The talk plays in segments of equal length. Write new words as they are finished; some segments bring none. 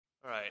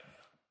All right.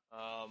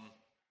 I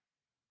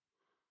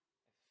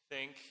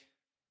think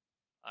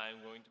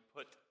I'm going to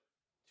put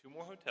 2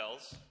 more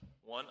hotels,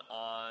 one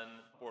on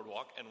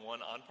Boardwalk and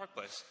one on Park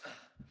Place.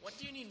 What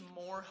do you need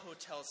more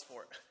hotels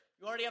for?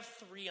 You already have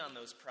 3 on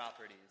those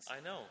properties. I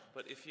know,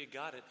 but if you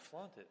got it,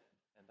 flaunt it.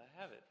 And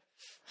I have it.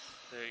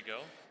 There you go.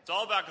 It's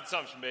all about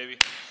consumption, baby.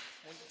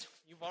 Well,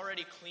 you've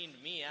already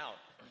cleaned me out.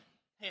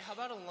 Hey, how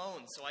about a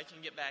loan so I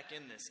can get back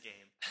in this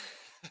game?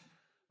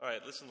 All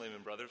right, listen,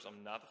 Lehman Brothers,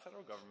 I'm not the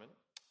federal government,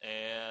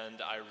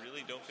 and I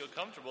really don't feel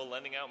comfortable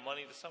lending out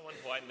money to someone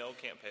who I know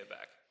can't pay it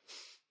back.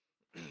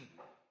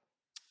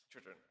 It's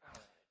your turn. All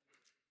right.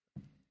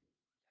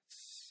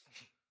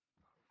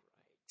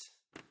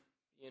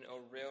 In a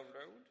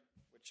railroad,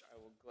 which I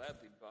will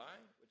gladly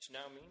buy, which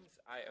now means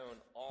I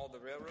own all the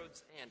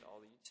railroads and all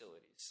the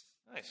utilities.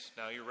 Nice.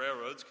 Now your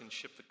railroads can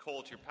ship the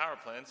coal to your power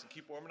plants and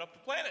keep warming up the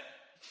planet.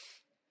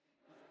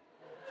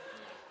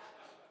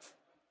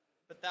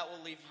 But that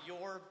will leave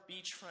your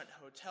beachfront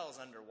hotels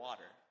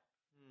underwater.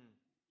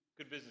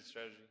 Good business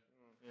strategy.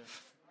 Yeah.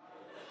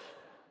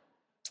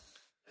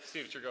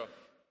 Steve, it's your go.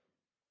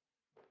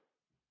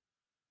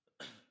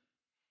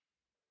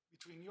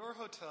 Between your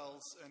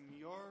hotels and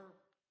your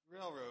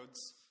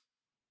railroads,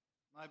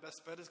 my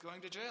best bet is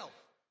going to jail.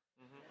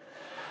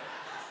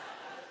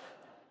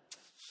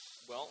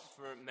 Well,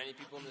 for many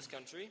people in this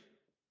country,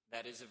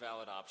 that is a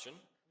valid option.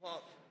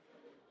 Well,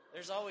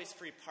 there's always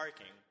free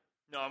parking.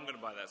 No, I'm going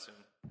to buy that soon.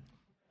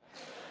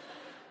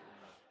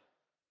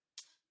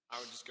 I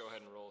would just go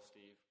ahead and roll,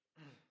 Steve.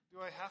 Do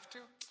I have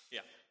to?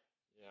 Yeah.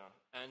 Yeah.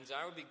 And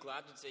I would be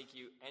glad to take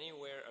you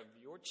anywhere of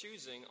your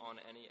choosing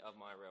on any of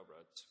my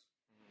railroads.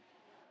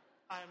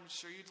 I'm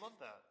sure you'd love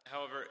that.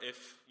 However,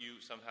 if you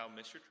somehow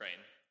miss your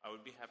train, I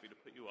would be happy to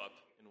put you up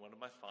in one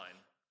of my fine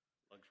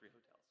luxury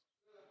hotels.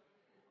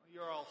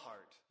 You're all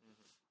heart.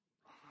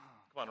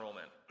 Come on, roll,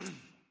 man. You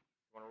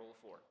want to roll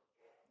a 4?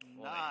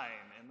 9,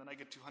 and then I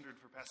get 200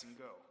 for passing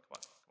go.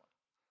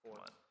 Come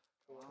on.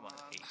 Come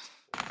on.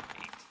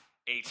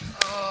 8.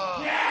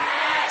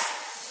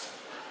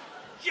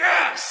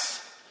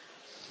 Yes!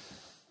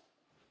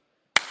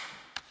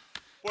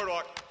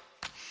 Boardwalk.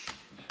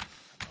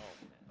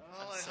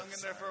 Well, I hung in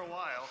there for a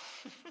while.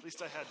 At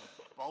least I had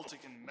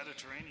Baltic and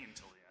Mediterranean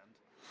till the end.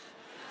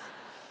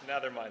 Now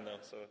they're mine, though,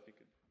 so if you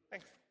could.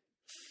 Thanks.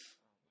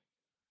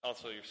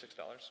 Also, your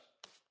 $6.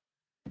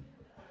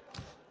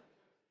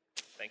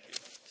 Thank you.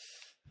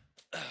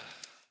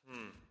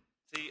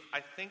 See, I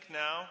think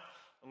now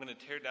I'm going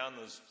to tear down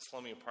those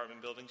slummy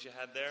apartment buildings you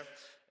had there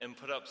and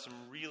put up some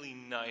really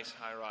nice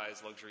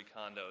high-rise luxury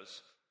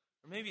condos.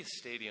 Or maybe a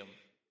stadium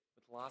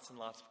with lots and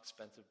lots of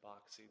expensive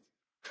box seats.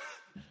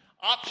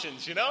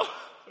 Options, you know?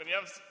 When you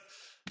have...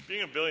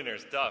 Being a billionaire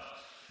is tough.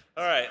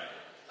 All right.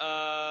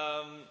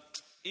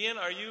 Ian,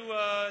 are you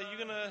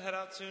going to head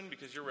out soon?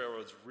 Because your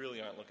railroads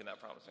really aren't looking that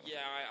promising.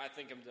 Yeah, I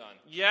think I'm done.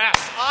 Yes!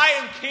 I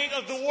am king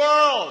of the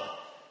world!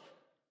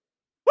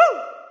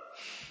 Woo!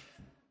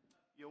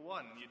 You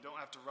won. You don't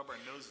have to rub our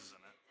noses in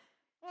it.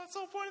 Well, that's the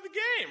whole point of the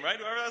game, right?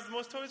 Whoever has the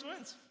most toys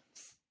wins.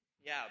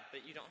 Yeah,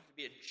 but you don't have to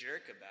be a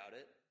jerk about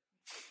it.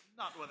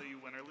 Not whether you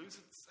win or lose,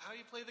 it's how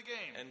you play the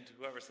game. And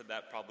whoever said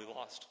that probably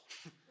lost.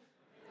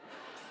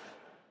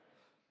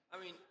 I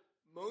mean,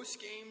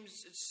 most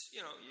games, it's,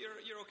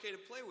 you're okay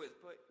to play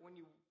with, but when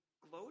you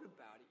gloat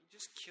about it, you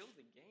just kill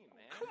the game,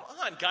 man. Come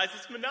on, guys,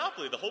 it's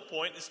Monopoly. The whole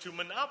point is to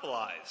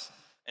monopolize.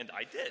 And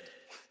I did.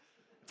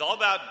 It's all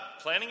about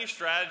planning your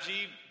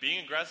strategy,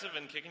 being aggressive,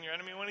 and kicking your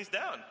enemy when he's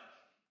down.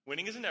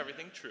 Winning isn't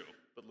everything, true,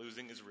 but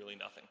losing is really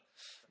nothing.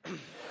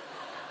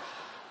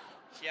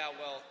 Yeah,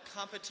 well,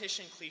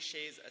 competition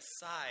cliches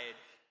aside,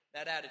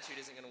 that attitude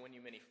isn't going to win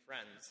you many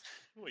friends.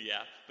 Well,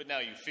 yeah, but now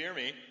you fear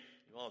me.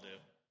 You all do.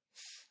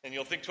 And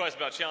you'll think twice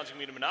about challenging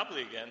me to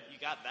Monopoly again. You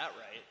got that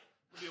right.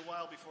 It'll be a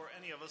while before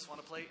any of us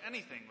want to play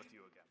anything with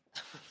you again.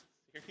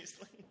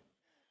 Seriously?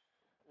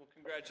 Well,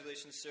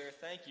 congratulations, sir.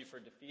 Thank you for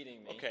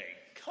defeating me. Okay,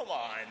 come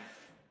on.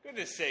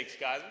 Goodness sakes,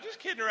 guys. I'm just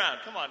kidding around.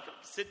 Come on,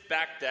 sit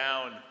back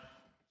down.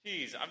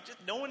 Jeez,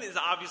 no one is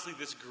obviously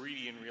this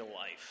greedy in real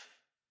life.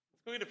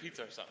 Let's go get a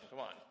pizza or something. Come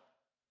on.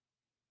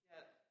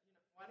 Yeah,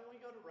 why don't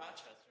we go to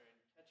Rochester and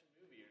catch a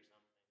movie or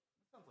something?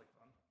 Sounds like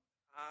fun.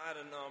 I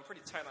don't know. I'm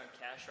pretty tight on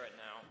cash right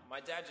now.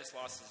 My dad just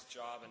lost his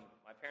job, and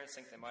my parents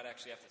think they might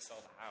actually have to sell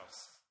the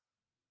house.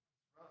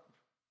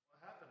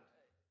 What happened?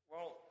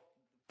 Well,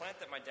 the plant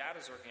that my dad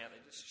was working at,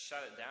 they just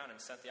shut it down and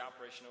sent the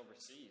operation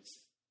overseas.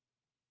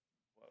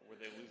 What,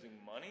 were they losing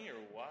money or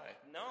why?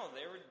 No,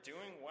 they were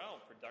doing well.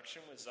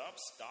 Production was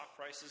up, stock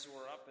prices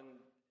were up, and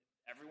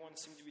everyone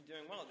seemed to be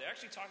doing well. They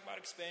actually talked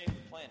about expanding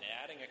the plant,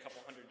 adding a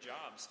couple hundred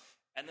jobs,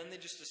 and then they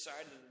just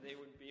decided that they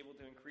would be able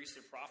to increase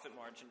their profit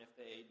margin if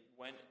they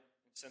went and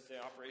sent the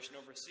operation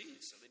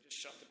overseas. So they just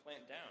shut the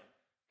plant down.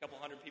 A couple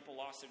hundred people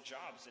lost their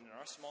jobs, and in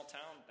our small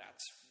town,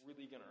 that's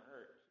really going to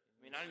hurt.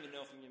 I mean, I don't even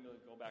know if I'm going to be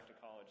able to go back to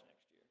college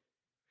next year.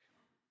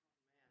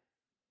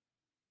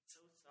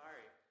 So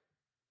sorry.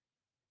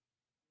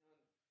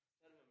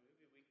 Instead of a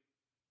movie, we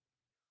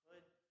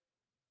could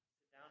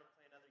sit down and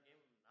play another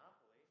game of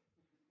Monopoly.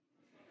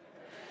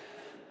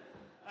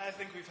 I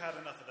think we've had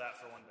enough of that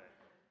for one day.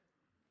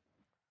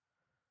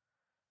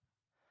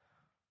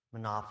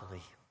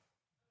 Monopoly.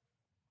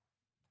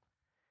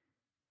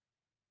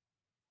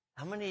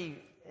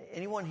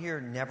 Anyone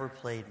here never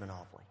played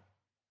Monopoly?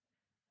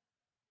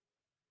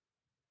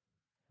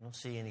 I don't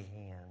see any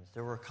hands.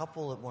 There were a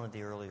couple at one of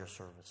the earlier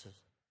services.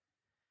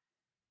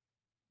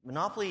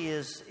 Monopoly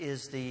is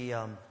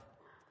the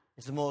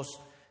most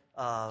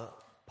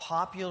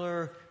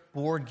popular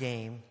board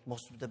game,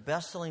 the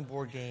best-selling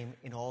board game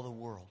in all the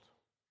world.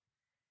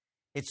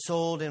 It's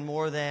sold in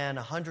more than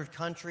 100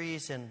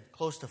 countries and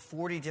close to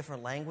 40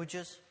 different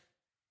languages.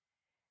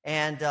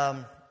 And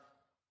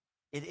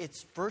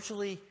it's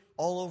virtually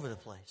all over the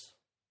place.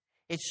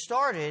 It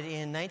started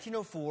in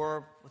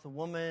 1904 with a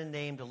woman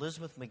named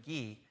Elizabeth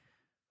McGee,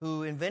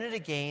 who invented a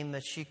game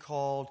that she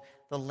called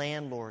the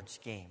Landlord's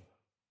Game.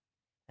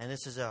 And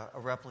this is a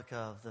replica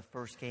of the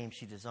first game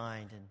she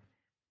designed, and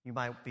you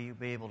might be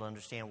able to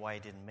understand why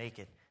it didn't make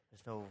it.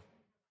 There's no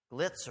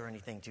glitz or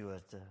anything to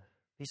it,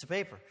 piece of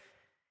paper.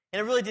 And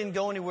it really didn't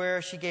go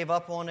anywhere. She gave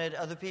up on it.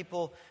 Other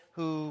people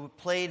who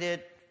played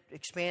it,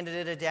 expanded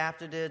it,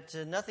 adapted it,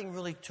 nothing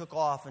really took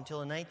off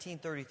until in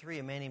 1933,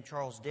 a man named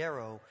Charles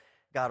Darrow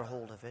got a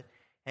hold of it.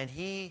 And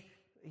he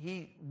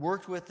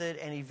worked with it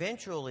and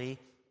eventually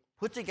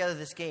put together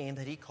this game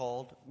that he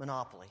called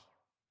Monopoly.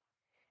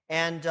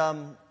 And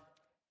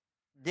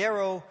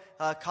Darrow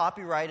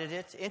copyrighted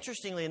it.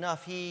 Interestingly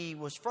enough, he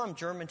was from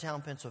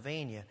Germantown,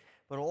 Pennsylvania,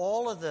 but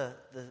all of the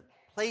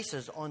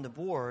places on the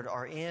board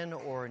are in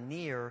or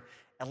near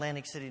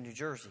Atlantic City, New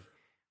Jersey,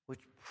 which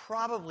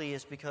probably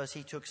is because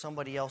he took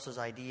somebody else's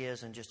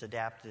ideas and just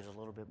adapted it a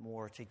little bit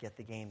more to get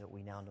the game that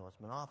we now know as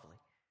Monopoly.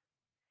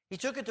 He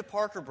took it to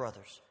Parker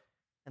Brothers,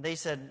 and they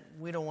said,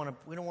 we don't want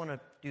to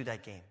do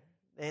that game.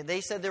 They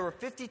said there were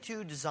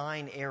 52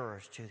 design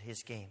errors to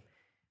his game.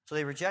 So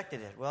they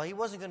rejected it. Well, he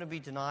wasn't going to be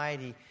denied.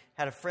 He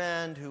had a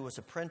friend who was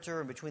a printer,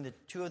 and between the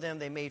two of them,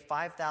 they made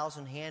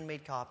 5,000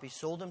 handmade copies,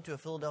 sold them to a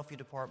Philadelphia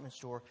department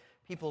store.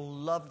 People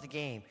loved the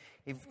game.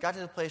 It got to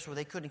the place where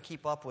they couldn't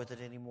keep up with it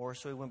anymore,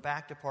 so he went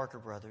back to Parker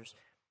Brothers,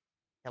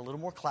 had a little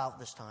more clout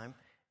this time,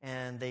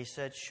 and they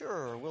said,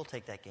 sure, we'll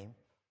take that game.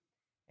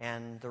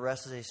 And the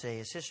rest, as they say,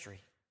 is history.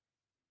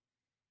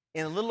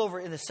 In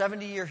the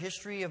 70-year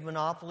history of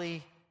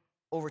Monopoly,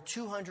 over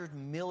 200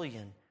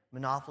 million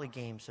Monopoly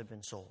games have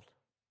been sold.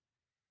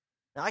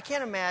 Now, I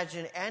can't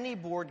imagine any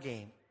board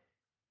game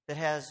that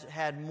has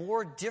had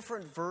more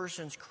different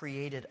versions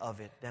created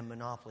of it than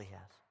Monopoly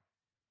has.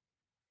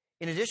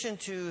 In addition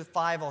to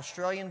 5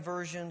 Australian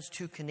versions,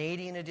 2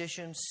 Canadian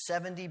editions,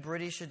 70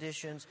 British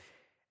editions,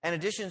 and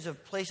editions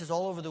of places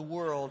all over the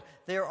world,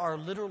 there are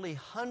literally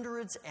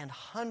hundreds and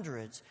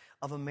hundreds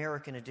of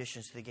American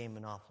editions to the game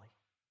Monopoly.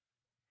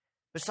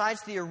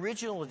 Besides the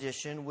original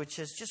edition, which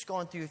has just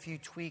gone through a few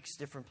tweaks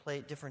different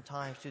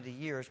times through the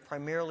years,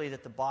 primarily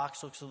that the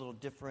box looks a little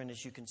different,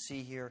 as you can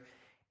see here,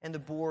 and the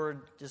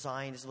board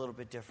design is a little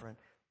bit different.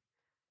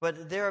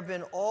 But there have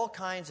been all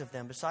kinds of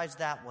them besides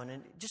that one,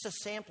 and just a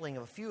sampling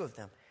of a few of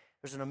them.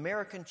 There's an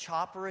American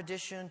Chopper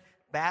edition,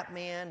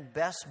 Batman,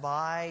 Best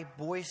Buy,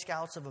 Boy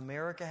Scouts of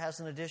America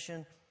has an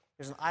edition.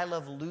 There's an I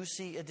Love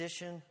Lucy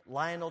edition,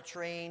 Lionel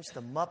Trains,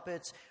 The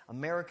Muppets,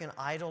 American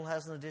Idol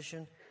has an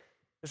edition.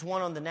 There's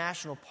one on the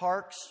national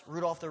parks,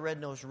 Rudolph the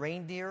Red-Nosed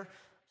Reindeer,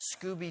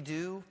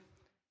 Scooby-Doo,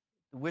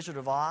 The Wizard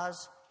of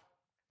Oz.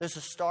 There's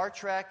a Star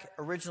Trek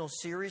Original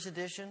Series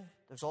edition.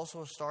 There's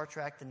also a Star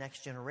Trek The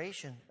Next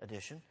Generation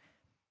edition.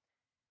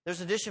 There's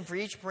an edition for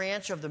each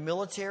branch of the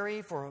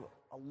military for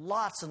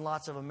lots and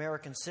lots of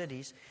American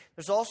cities.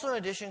 There's also an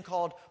edition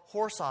called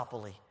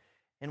Horseopoly,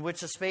 in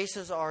which the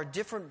spaces are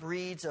different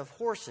breeds of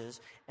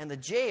horses, and the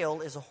jail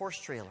is a horse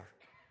trailer.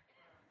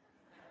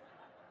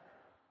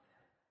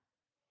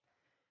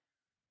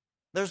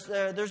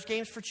 There's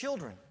games for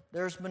children.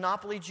 There's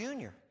Monopoly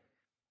Junior.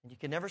 And you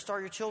can never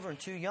start your children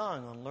too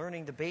young on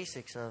learning the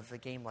basics of a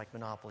game like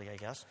Monopoly, I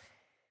guess.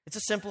 It's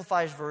a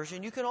simplified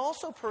version. You can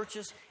also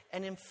purchase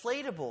an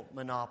inflatable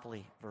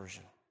Monopoly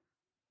version.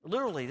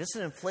 Literally, this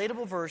is an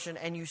inflatable version,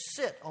 and you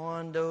sit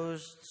on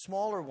those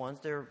smaller ones.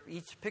 They're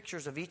each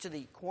pictures of each of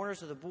the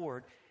corners of the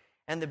board.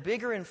 And the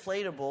bigger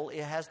inflatable,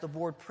 it has the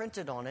board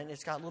printed on it, and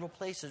it's got little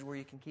places where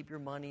you can keep your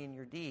money and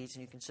your deeds,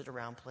 and you can sit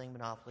around playing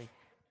Monopoly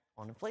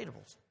on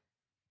inflatables.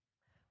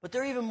 But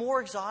there are even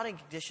more exotic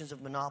editions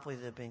of Monopoly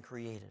that have been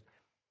created.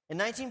 In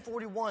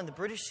 1941, the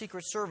British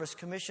Secret Service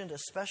commissioned a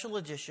special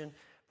edition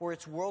for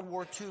its World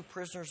War II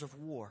prisoners of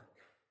war.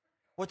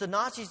 What the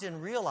Nazis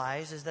didn't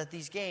realize is that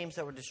these games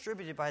that were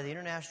distributed by the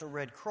International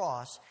Red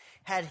Cross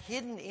had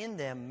hidden in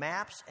them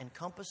maps and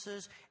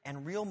compasses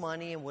and real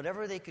money and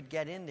whatever they could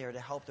get in there to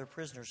help their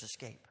prisoners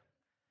escape.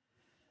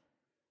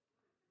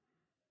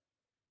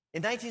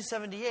 In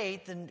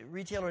 1978, the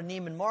retailer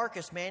Neiman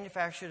Marcus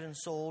manufactured and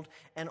sold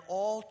an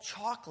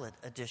all-chocolate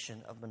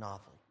edition of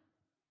Monopoly.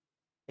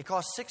 It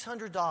cost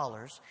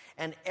 $600,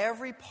 and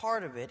every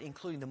part of it,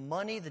 including the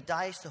money, the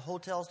dice, the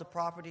hotels, the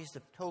properties,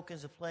 the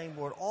tokens, the playing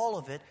board, all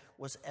of it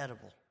was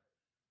edible.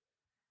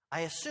 I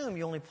assume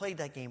you only played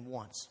that game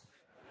once.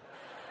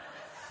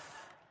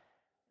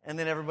 And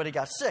then everybody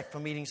got sick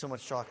from eating so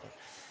much chocolate.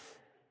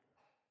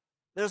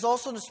 There's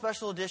also the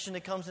special edition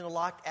that comes in a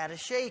locked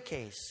attaché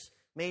case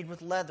made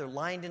with leather,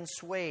 lined in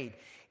suede.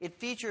 It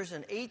features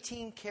an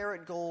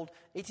 18-karat gold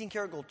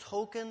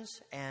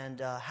tokens and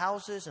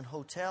houses and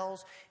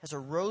hotels. Has a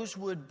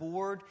rosewood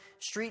board.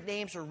 Street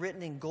names are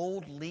written in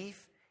gold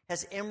leaf.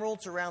 Has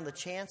emeralds around the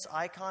chance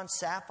icon,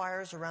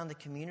 sapphires around the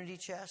community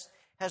chest.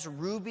 Has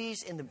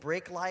rubies in the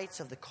brake lights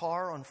of the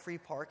car on free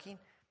parking.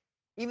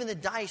 Even the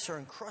dice are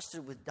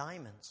encrusted with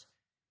diamonds.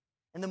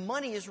 And the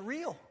money is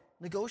real,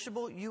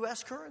 negotiable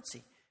U.S.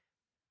 currency.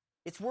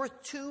 It's worth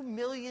 $2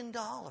 million.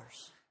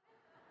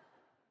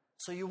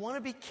 So you want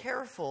to be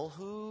careful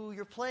who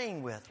you're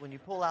playing with when you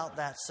pull out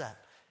that set.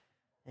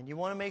 And you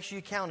want to make sure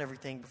you count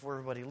everything before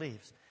everybody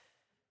leaves.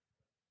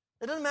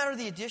 It doesn't matter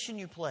the edition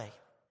you play.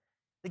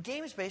 The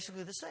game is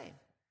basically the same.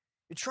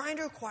 You're trying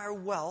to acquire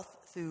wealth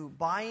through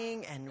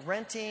buying and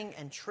renting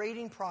and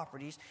trading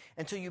properties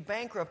until you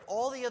bankrupt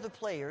all the other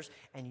players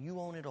and you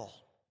own it all.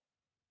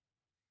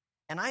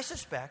 And I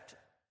suspect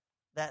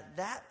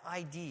that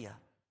idea,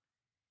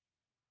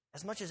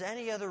 as much as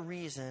any other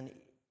reason,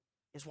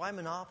 is why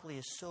Monopoly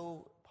is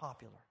so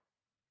popular.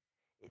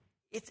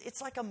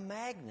 It's like a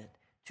magnet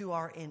to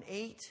our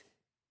innate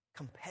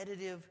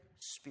competitive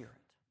spirit.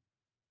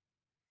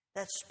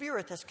 That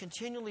spirit that's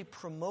continually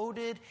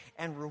promoted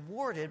and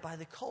rewarded by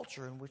the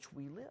culture in which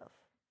we live.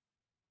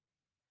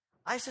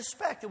 I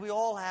suspect that we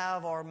all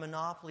have our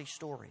Monopoly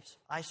stories.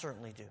 I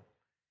certainly do.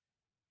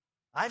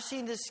 I've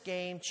seen this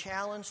game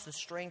challenge the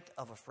strength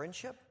of a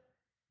friendship.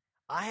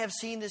 I have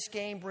seen this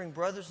game bring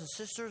brothers and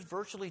sisters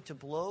virtually to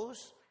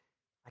blows.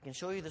 I can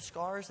show you the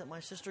scars that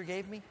my sister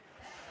gave me.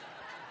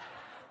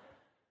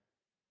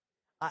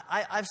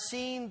 I've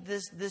seen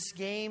this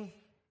game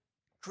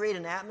create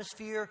an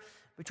atmosphere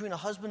between a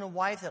husband and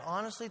wife that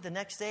honestly, the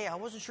next day, I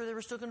wasn't sure they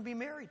were still going to be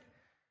married.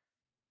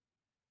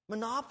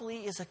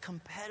 Monopoly is a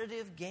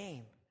competitive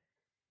game.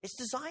 It's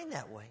designed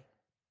that way.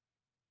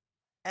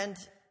 And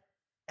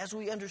as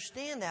we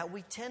understand that,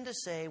 we tend to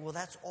say, well,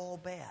 that's all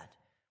bad.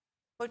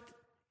 But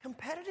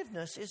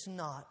competitiveness is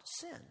not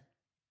sin.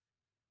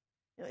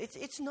 You know,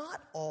 it's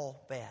not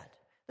all bad.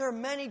 There are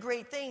many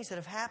great things that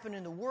have happened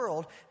in the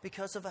world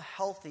because of a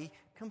healthy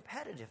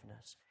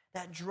competitiveness.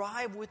 That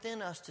drive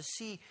within us to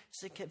see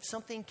if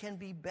something can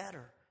be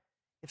better,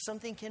 if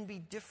something can be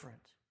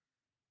different.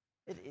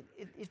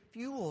 It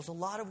fuels a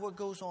lot of what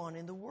goes on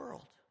in the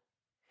world.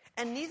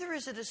 And neither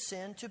is it a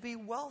sin to be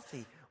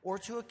wealthy or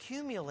to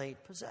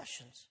accumulate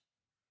possessions.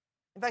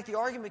 In fact, the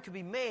argument could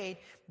be made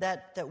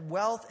that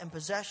wealth and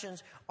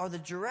possessions are the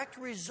direct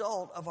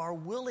result of our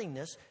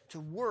willingness to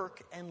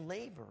work and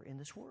labor in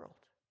this world.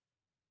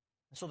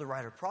 And so the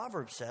writer of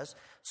Proverbs says,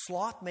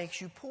 sloth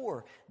makes you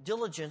poor,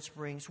 diligence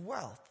brings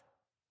wealth.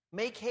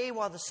 Make hay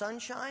while the sun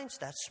shines,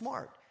 that's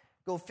smart.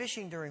 Go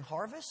fishing during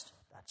harvest,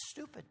 that's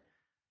stupid.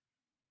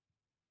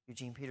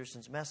 Eugene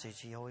Peterson's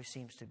Message, he always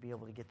seems to be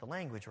able to get the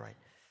language right.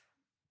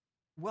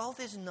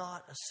 Wealth is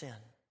not a sin.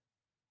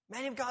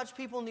 Many of God's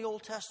people in the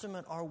Old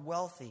Testament are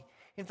wealthy.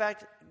 In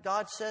fact,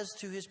 God says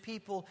to his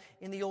people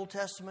in the Old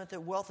Testament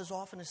that wealth is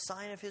often a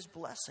sign of his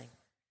blessing.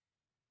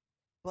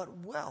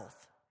 But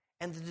wealth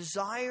and the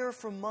desire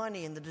for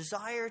money and the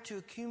desire to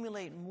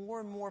accumulate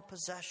more and more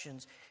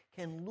possessions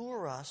can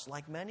lure us,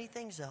 like many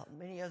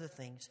other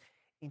things,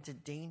 into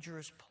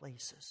dangerous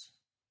places.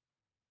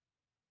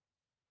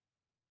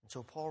 And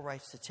so Paul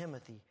writes to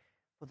Timothy,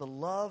 for the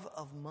love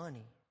of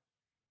money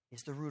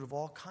is the root of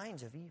all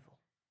kinds of evil.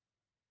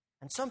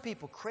 And some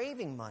people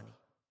craving money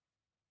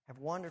have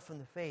wandered from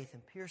the faith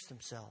and pierced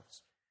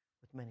themselves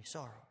with many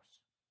sorrows.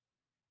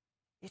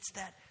 It's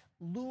that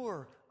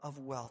lure of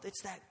wealth.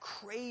 It's that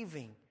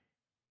craving.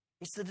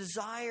 It's the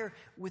desire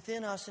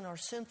within us in our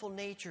sinful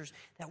natures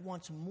that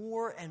wants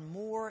more and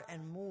more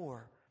and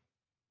more.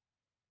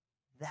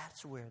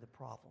 That's where the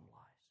problem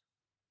lies.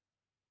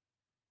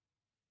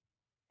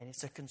 And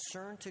it's a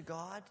concern to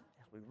God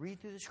as we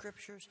read through the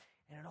Scriptures,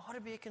 and it ought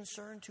to be a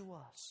concern to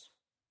us.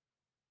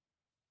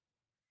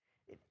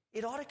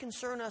 It ought to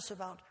concern us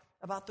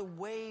about the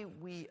way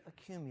we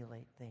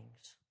accumulate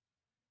things.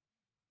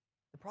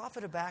 The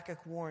prophet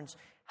Habakkuk warns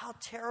how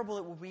terrible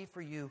it will be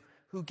for you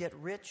who get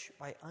rich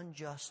by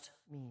unjust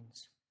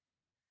means.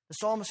 The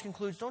psalmist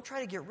concludes, don't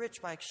try to get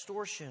rich by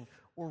extortion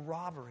or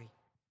robbery.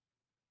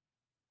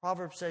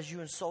 Proverbs says you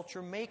insult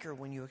your maker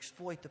when you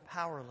exploit the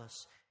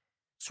powerless.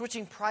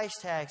 Switching price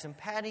tags and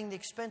padding the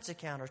expense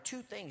account are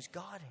two things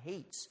God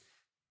hates.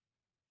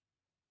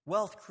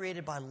 Wealth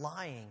created by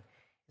lying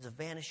is a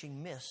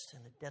vanishing mist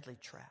and a deadly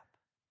trap.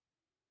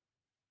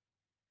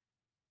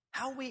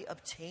 How we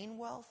obtain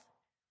wealth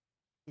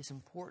is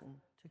important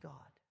to God,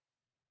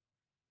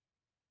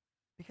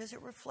 because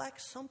it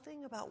reflects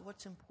something about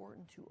what's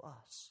important to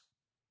us.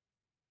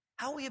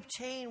 How we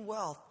obtain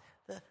wealth,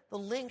 the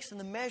links and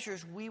the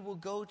measures we will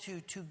go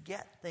to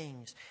get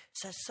things,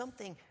 says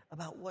something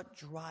about what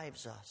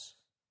drives us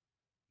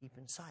deep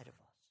inside of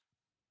us.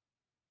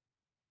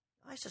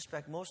 I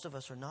suspect most of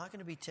us are not going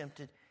to be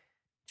tempted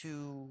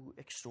to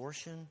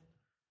extortion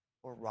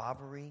or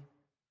robbery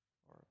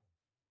or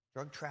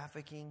drug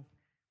trafficking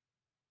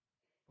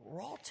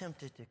we're all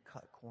tempted to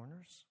cut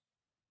corners,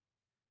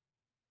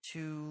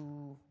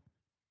 to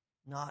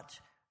not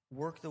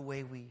work the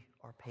way we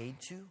are paid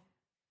to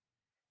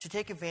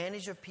take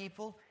advantage of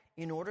people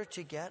in order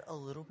to get a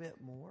little bit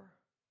more.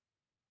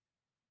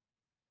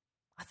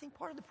 I think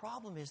part of the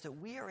problem is that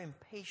we are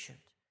impatient,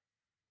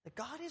 that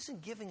God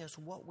isn't giving us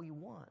what we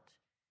want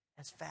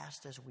as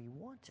fast as we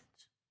want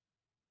it.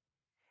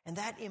 And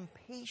that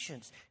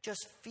impatience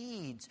just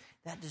feeds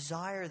that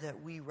desire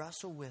that we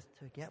wrestle with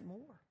to get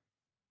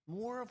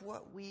more of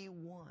what we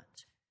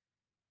want.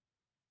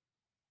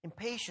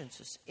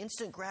 Impatience is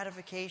instant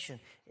gratification.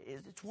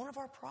 It's one of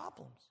our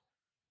problems.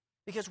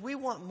 Because we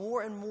want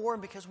more and more,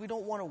 and because we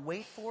don't want to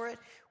wait for it,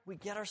 we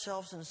get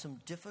ourselves into some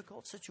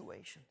difficult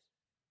situations.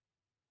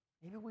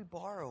 Maybe we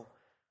borrow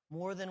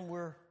more than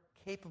we're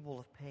capable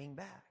of paying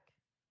back.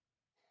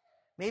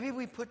 Maybe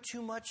we put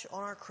too much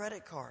on our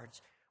credit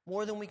cards,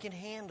 more than we can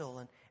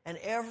handle, and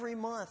every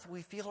month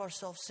we feel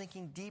ourselves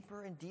sinking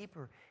deeper and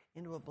deeper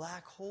into a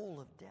black hole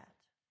of debt.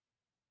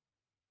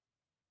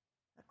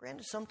 Now,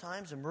 granted,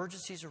 sometimes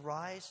emergencies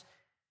arise.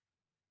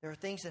 There are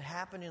things that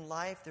happen in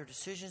life. There are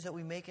decisions that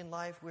we make in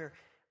life where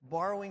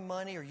borrowing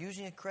money or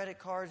using a credit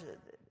card,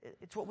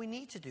 it's what we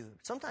need to do.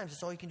 Sometimes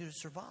it's all you can do to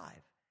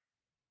survive.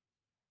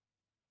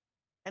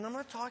 And I'm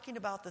not talking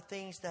about the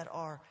things that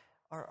are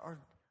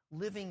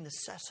living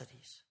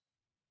necessities,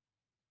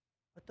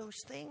 but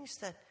those things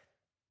that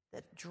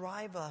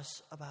drive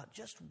us about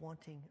just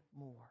wanting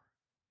more.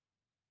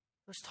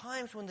 Those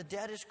times when the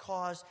debt is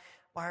caused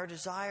by our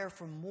desire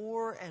for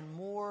more and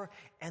more,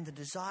 and the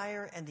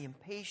desire and the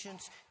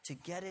impatience to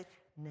get it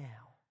now.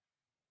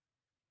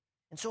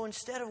 And so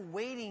instead of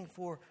waiting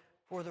for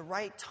the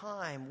right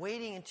time,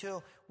 waiting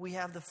until we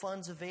have the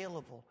funds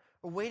available,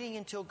 or waiting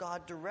until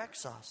God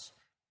directs us,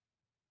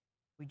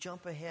 we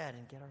jump ahead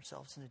and get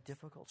ourselves into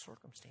difficult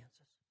circumstances.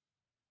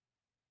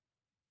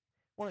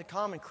 One of the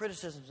common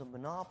criticisms of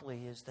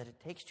Monopoly is that it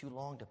takes too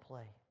long to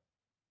play.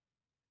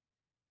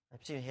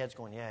 I've seen heads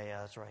going, yeah,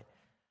 that's right.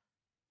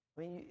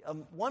 I mean,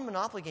 one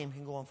Monopoly game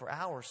can go on for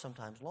hours,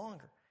 sometimes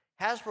longer.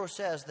 Hasbro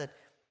says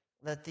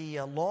that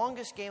the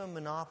longest game of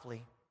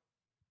Monopoly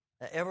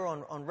ever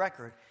on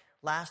record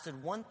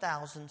lasted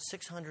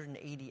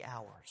 1,680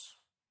 hours.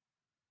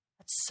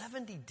 That's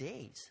 70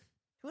 days,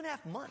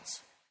 2.5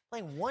 months,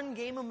 playing one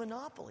game of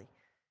Monopoly.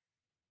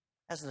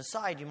 As an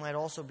aside, you might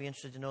also be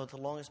interested to know that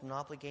the longest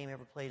Monopoly game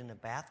ever played in a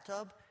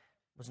bathtub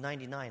was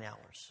 99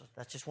 hours. So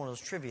that's just one of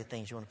those trivia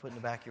things you want to put in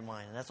the back of your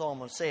mind. And that's all I'm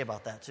going to say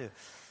about that, too.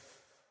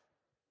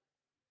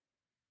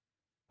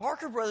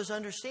 Parker Brothers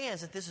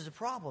understands that this is a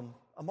problem,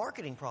 a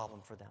marketing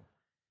problem for them.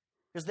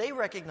 Because they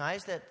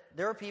recognize that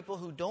there are people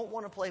who don't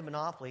want to play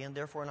Monopoly and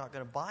therefore are not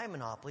going to buy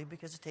Monopoly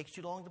because it takes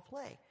too long to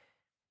play.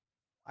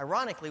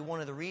 Ironically, one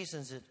of the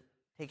reasons it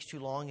takes too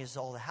long is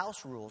all the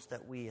house rules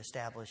that we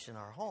establish in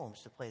our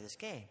homes to play this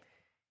game.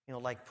 You know,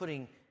 like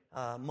putting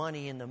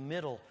money in the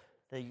middle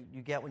that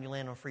you get when you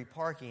land on free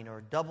parking,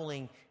 or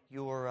doubling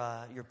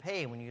your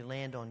pay when you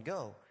land on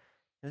go.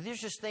 And these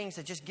are just things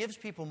that just gives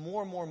people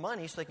more and more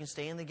money so they can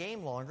stay in the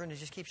game longer, and it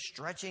just keeps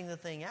stretching the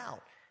thing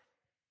out.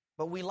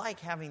 But we like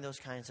having those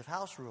kinds of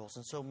house rules.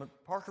 And so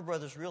Parker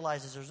Brothers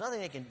realizes there's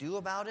nothing they can do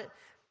about it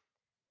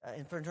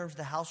in terms of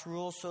the house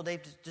rules, so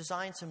they've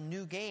designed some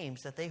new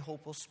games that they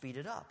hope will speed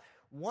it up.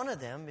 One of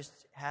them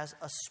has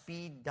a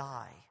speed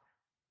die.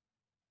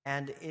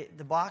 And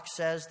the box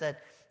says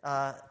that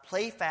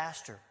play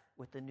faster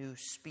with the new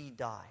speed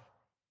die.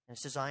 And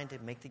it's designed to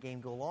make the game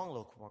go along a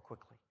little more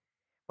quickly.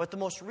 But the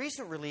most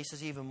recent release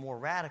is even more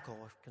radical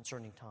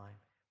concerning time.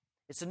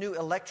 It's a new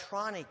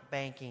electronic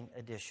banking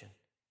edition.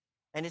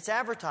 And it's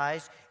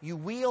advertised, you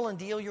wheel and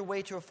deal your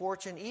way to a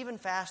fortune even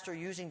faster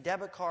using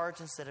debit cards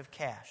instead of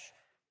cash.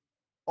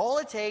 All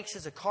it takes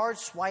is a card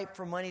swipe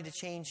for money to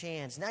change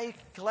hands. Now you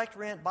can collect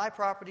rent, buy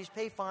properties,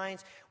 pay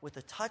fines with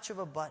the touch of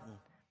a button.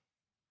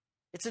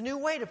 It's a new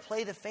way to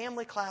play the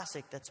family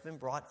classic that's been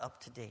brought up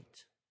to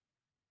date.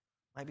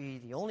 Might be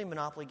the only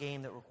Monopoly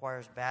game that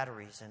requires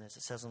batteries, and as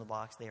it says on the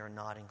box, they are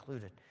not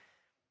included.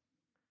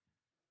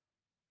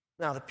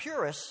 Now, the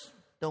purists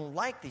don't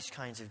like these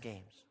kinds of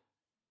games.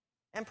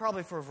 And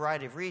probably for a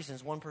variety of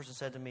reasons. One person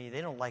said to me, they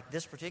don't like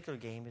this particular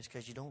game is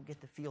because you don't get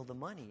to feel the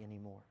money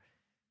anymore.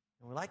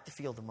 And we like to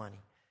feel the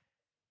money.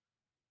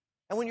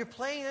 And when you're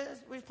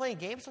playing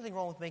games, something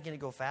wrong with making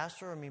it go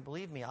faster. I mean,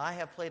 believe me, I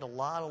have played a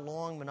lot of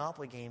long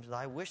Monopoly games that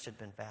I wished had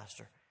been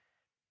faster.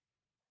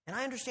 And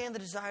I understand the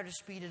desire to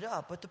speed it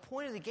up, but the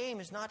point of the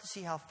game is not to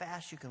see how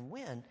fast you can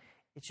win,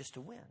 it's just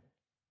to win.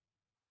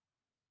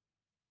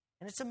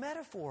 And it's a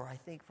metaphor, I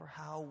think, for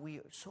how we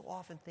so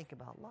often think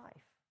about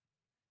life.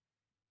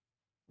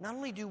 Not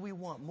only do we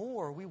want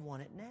more, we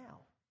want it now.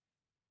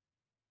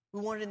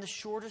 We want it in the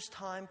shortest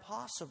time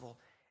possible,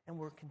 and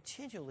we're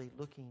continually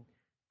looking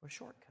for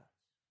shortcuts.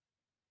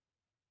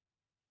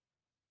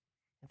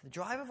 If the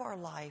drive of our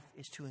life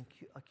is to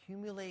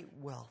accumulate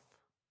wealth,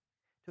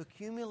 to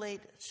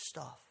accumulate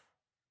stuff,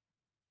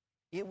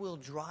 it will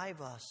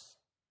drive us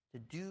to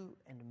do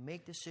and to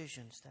make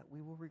decisions that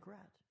we will regret.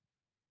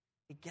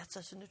 It gets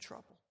us into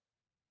trouble.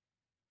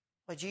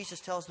 But Jesus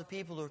tells the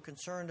people who are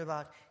concerned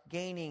about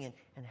gaining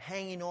and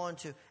hanging on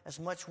to as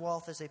much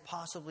wealth as they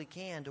possibly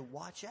can to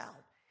watch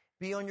out.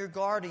 Be on your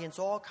guard against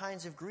all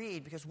kinds of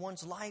greed, because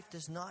one's life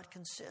does not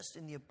consist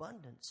in the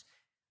abundance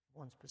of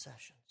one's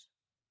possessions.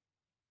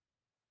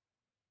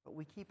 But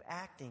we keep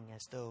acting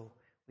as though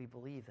we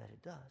believe that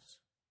it does.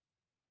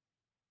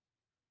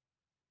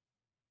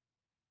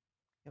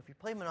 If you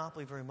play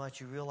Monopoly very much,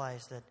 you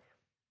realize that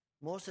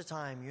most of the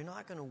time you're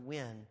not going to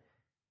win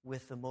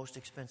with the most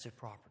expensive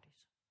properties.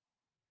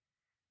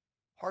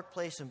 Park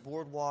Place and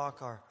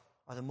Boardwalk are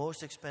the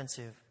most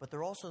expensive, but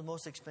they're also the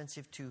most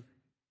expensive to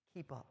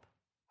keep up.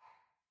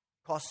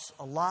 It costs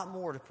a lot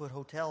more to put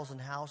hotels and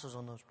houses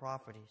on those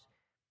properties.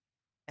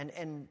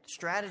 And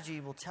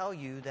strategy will tell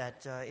you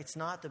that it's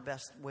not the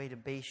best way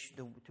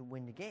to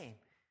win the game.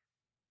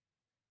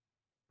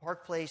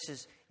 Park Place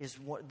is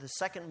the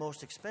second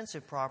most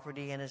expensive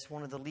property, and it's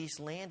one of the least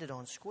landed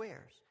on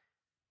squares.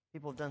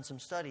 People have done some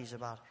studies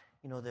about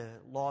the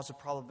laws of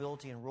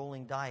probability and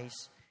rolling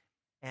dice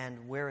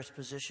and where it's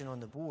positioned on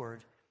the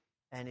board,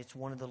 and it's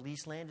one of the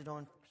least landed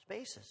on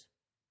spaces.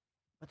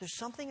 But there's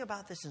something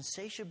about this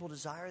insatiable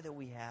desire that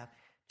we have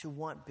to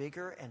want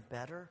bigger and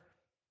better,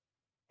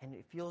 and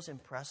it feels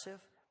impressive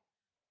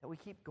that we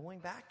keep going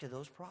back to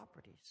those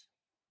properties.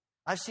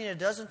 I've seen it a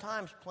dozen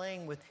times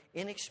playing with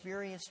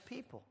inexperienced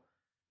people.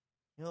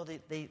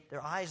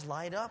 Their eyes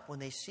light up when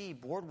they see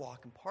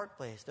Boardwalk and Park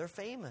Place. They're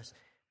famous.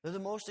 They're the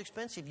most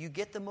expensive. You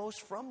get the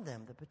most from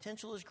them. The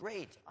potential is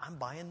great. I'm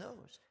buying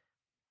those.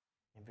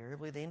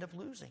 Invariably, they end up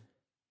losing.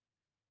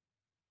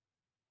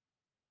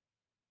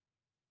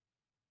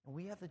 And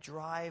we have the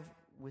drive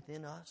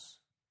within us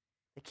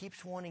that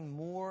keeps wanting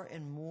more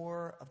and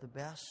more of the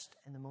best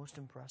and the most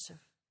impressive.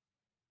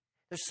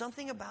 There's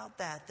something about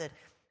that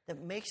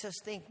makes us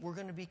think we're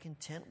going to be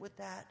content with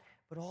that,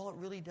 but all it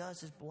really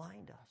does is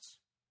blind us.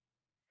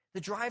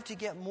 The drive to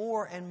get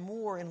more and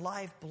more in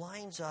life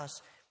blinds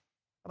us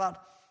about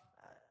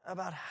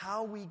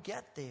how we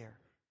get there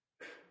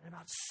and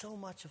about so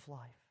much of life.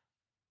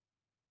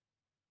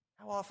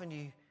 How often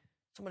do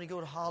somebody go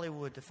to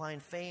Hollywood to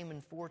find fame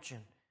and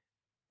fortune,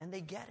 and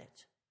they get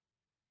it?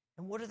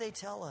 And what do they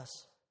tell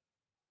us?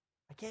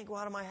 I can't go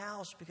out of my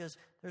house because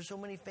there's so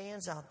many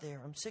fans out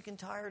there. I'm sick and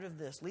tired of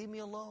this. Leave me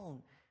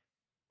alone.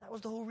 That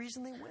was the whole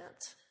reason they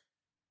went.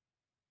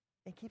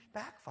 It keeps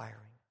backfiring.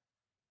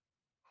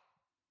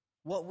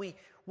 What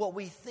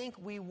we think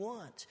we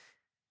want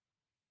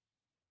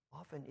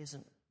often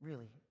isn't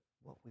really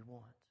what we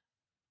want.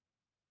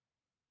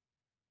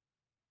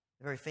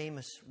 The very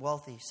famous,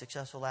 wealthy,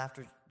 successful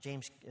actor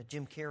Jim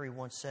Carrey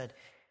once said,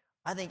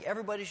 "I think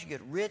everybody should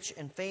get rich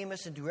and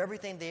famous and do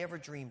everything they ever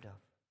dreamed of,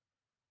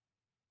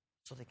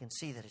 so they can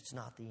see that it's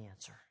not the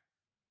answer."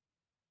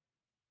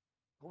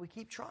 But we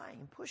keep trying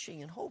and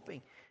pushing and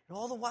hoping. And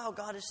all the while,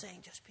 God is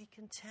saying, just be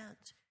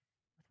content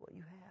with what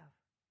you have,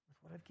 with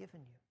what I've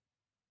given you.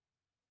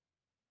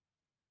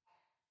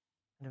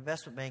 An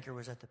investment banker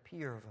was at the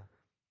pier of a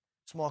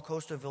small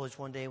coastal village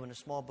one day when a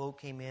small boat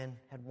came in,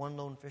 had one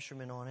lone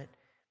fisherman on it.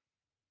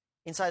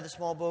 Inside the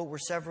small boat were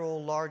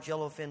several large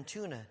yellowfin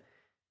tuna.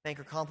 The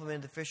banker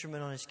complimented the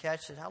fisherman on his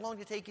catch, said, "How long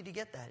did it take you to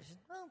get that?" He said,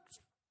 "Well,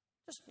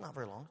 just not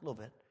very long, a little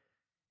bit."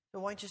 "So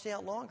why don't you stay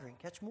out longer and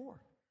catch more?"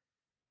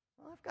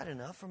 "Well, I've got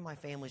enough for my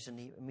family's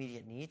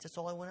immediate needs. That's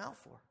all I went out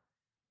for."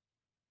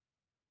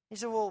 He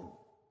said,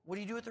 "Well, what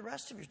do you do with the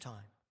rest of your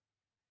time?"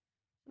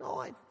 "No,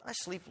 I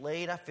sleep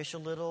late, I fish a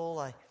little,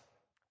 I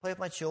play with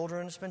my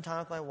children, spend time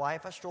with my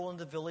wife, I stroll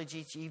into the village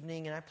each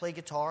evening, and I play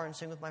guitar and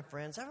sing with my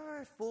friends. I have a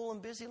very full and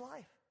busy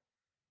life."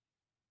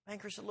 The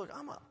banker said, "Look,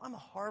 I'm a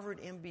Harvard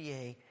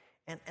MBA,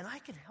 and I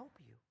can help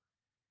you.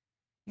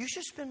 You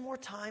should spend more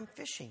time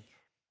fishing.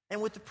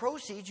 And with the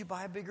proceeds, you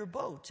buy a bigger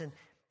boat. And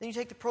then you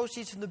take the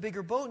proceeds from the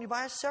bigger boat and you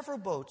buy several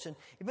boats. And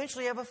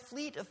eventually you have a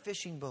fleet of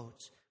fishing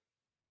boats.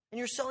 And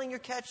you're selling your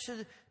catch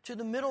to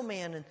the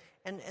middleman.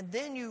 And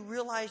then you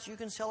realize you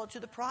can sell it to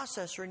the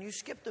processor and you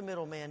skip the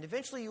middleman.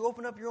 Eventually you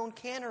open up your own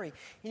cannery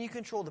and you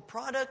control the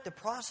product, the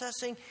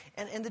processing,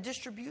 and the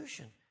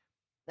distribution.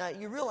 Now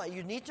you realize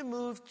you need to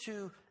move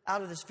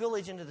out of this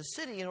village into the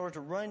city in order to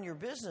run your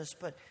business,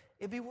 but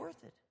it'd be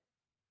worth it."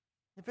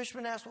 The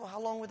fisherman asked, "Well, how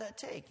long would that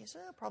take?" He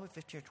said, "Probably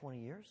 15 or 20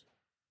 years.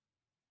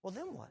 "Well,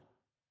 then what?"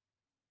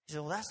 He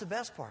said, "Well, that's the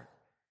best part.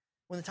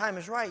 When the time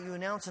is right, you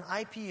announce an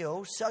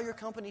IPO, sell your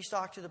company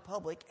stock to the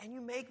public, and you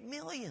make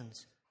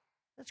millions.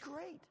 That's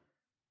great."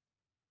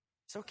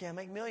 It's okay, I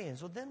make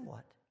millions. "Well, then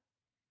what?"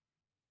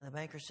 And the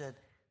banker said,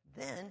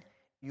 "Then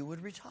you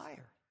would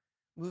retire.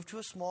 Move to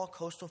a small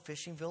coastal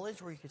fishing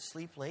village where you could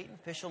sleep late and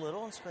fish a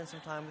little and spend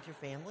some time with your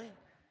family."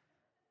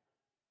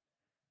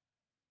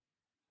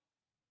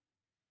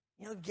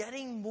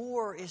 Getting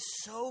more is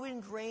so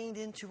ingrained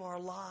into our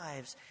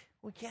lives,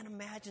 we can't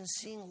imagine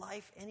seeing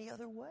life any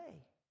other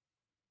way.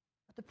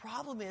 But the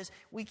problem is,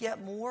 we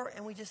get more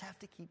and we just have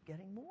to keep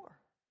getting more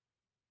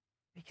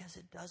because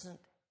it doesn't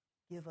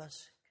give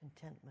us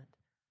contentment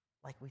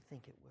like we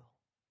think it will.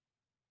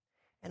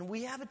 And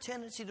we have a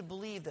tendency to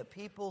believe that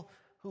people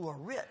who are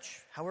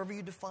rich, however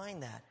you define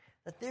that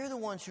they're the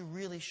ones who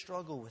really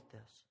struggle with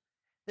this.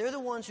 They're the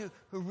ones who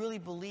really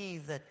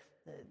believe that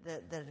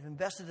have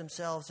invested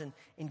themselves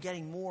in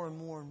getting more and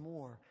more and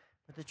more.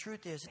 But the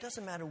truth is, it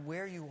doesn't matter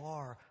where you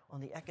are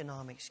on the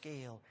economic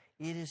scale.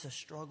 It is a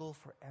struggle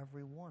for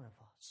every one of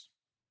us.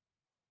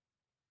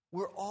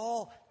 We're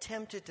all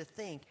tempted to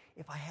think,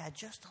 if I had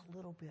just a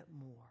little bit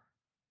more.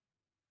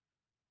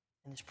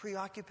 And this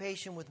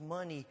preoccupation with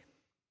money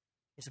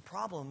is a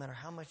problem no matter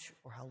how much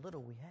or how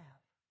little we have.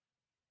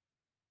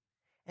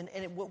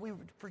 And what we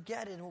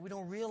forget and what we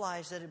don't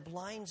realize, that it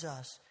blinds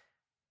us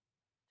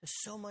to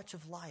so much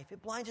of life.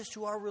 It blinds us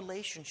to our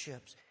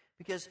relationships.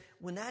 Because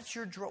when that's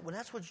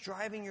what's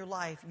driving your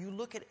life, you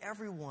look at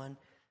everyone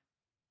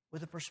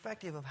with a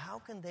perspective of how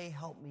can they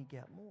help me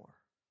get more?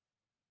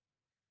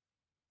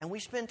 And we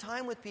spend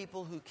time with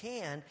people who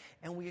can,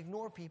 and we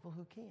ignore people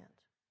who can't.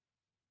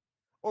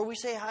 Or we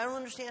say, I don't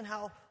understand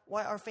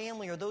why our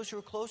family or those who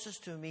are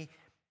closest to me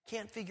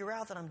can't figure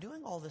out that I'm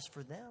doing all this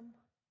for them.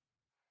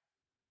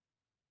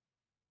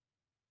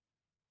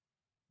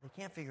 They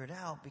can't figure it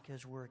out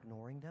because we're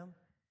ignoring them,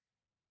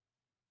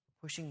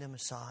 pushing them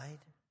aside,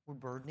 we're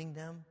burdening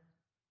them,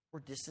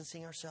 we're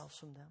distancing ourselves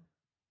from them.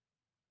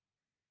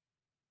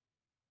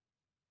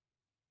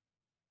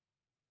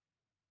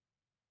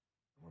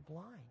 We're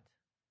blind.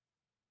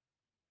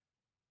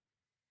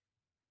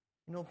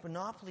 You know,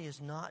 Monopoly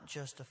is not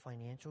just a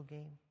financial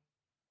game.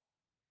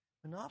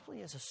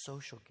 Monopoly is a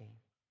social game.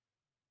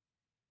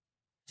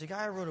 There's a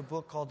guy who wrote a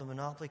book called The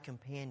Monopoly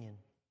Companion.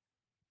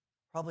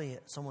 Probably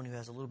someone who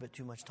has a little bit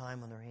too much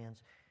time on their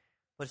hands.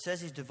 But it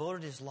says he's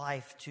devoted his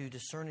life to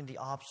discerning the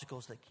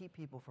obstacles that keep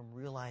people from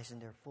realizing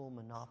their full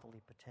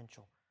monopoly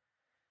potential.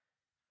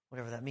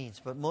 Whatever that means.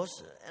 But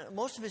most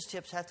of his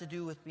tips have to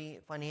do with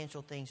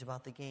financial things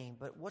about the game.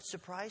 But what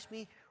surprised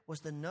me was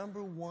the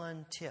number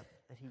one tip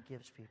that he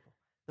gives people.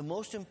 The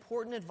most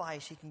important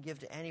advice he can give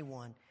to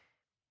anyone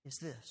is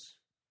this: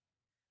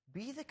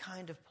 be the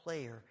kind of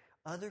player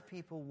other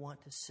people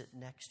want to sit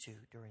next to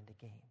during the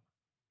game.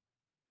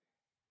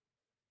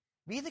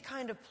 Be the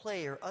kind of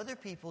player other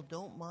people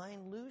don't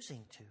mind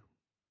losing to.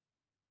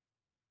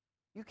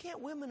 You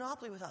can't win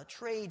Monopoly without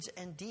trades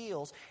and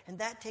deals, and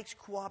that takes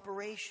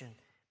cooperation.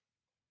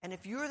 And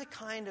if you're the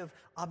kind of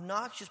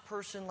obnoxious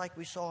person like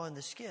we saw in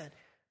the skit,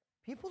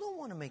 people don't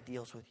want to make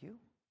deals with you.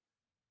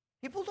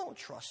 People don't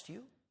trust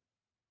you.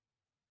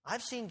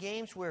 I've seen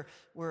games where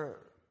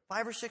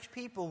 5 or 6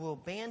 people will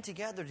band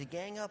together to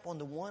gang up on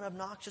the one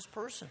obnoxious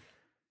person.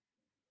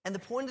 And the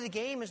point of the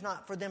game is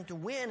not for them to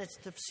win, it's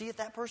to see if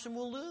that person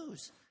will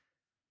lose.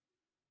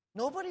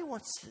 Nobody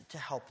wants to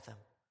help them.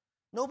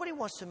 Nobody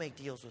wants to make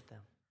deals with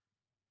them.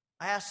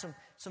 I asked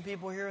some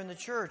people here in the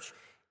church,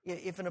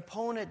 if an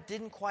opponent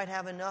didn't quite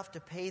have enough to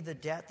pay the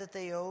debt that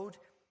they owed,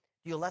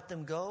 do you let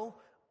them go,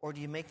 or do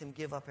you make them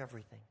give up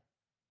everything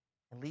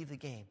and leave the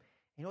game?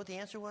 You know what the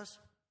answer was?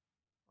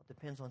 Well, it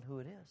depends on who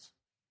it is.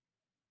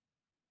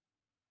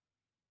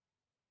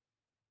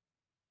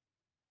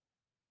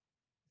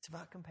 It's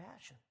about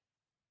compassion.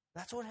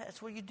 That's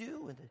what you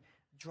do with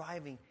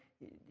driving.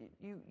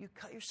 You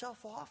cut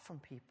yourself off from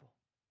people.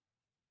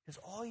 Because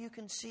all you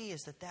can see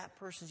is that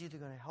person's either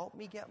going to help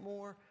me get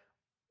more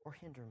or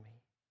hinder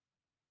me.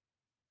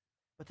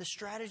 But the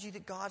strategy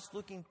that God's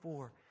looking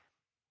for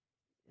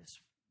is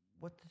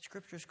what the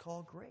Scriptures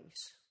call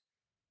grace.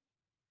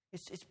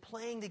 It's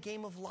playing the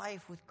game of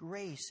life with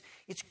grace.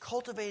 It's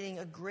cultivating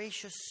a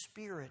gracious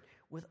spirit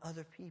with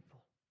other people.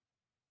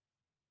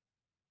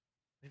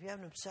 But if you have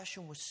an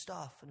obsession with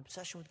stuff, an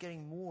obsession with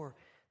getting more,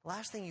 the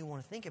last thing you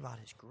want to think about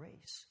is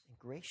grace and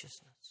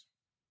graciousness.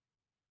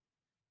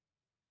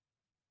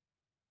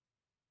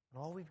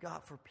 And all we've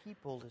got for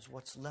people is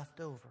what's left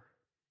over.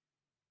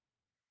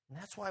 And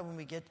that's why when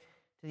we get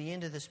to the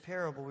end of this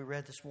parable we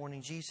read this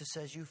morning, Jesus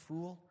says, "You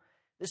fool,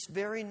 this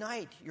very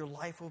night your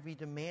life will be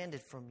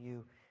demanded from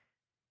you.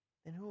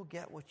 Then who will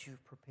get what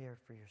you've prepared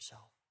for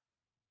yourself?"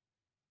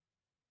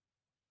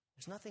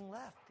 There's nothing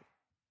left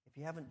if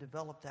you haven't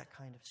developed that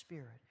kind of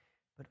spirit.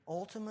 But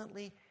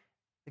ultimately,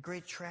 the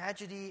great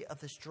tragedy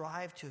of this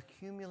drive to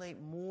accumulate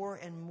more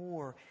and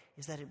more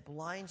is that it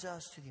blinds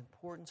us to the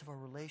importance of our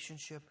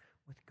relationship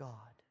with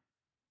God.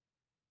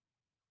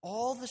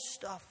 All the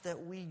stuff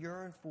that we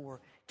yearn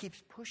for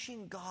keeps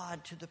pushing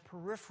God to the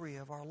periphery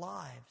of our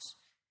lives.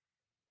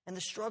 And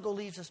the struggle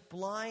leaves us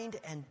blind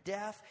and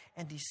deaf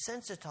and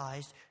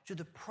desensitized to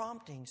the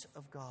promptings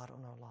of God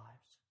on our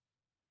lives.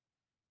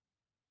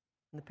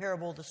 In the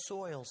parable of the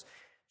soils,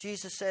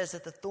 Jesus says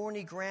that the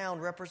thorny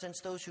ground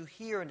represents those who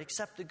hear and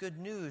accept the good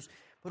news,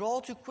 but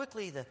all too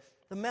quickly the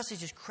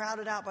message is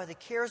crowded out by the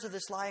cares of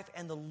this life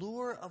and the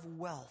lure of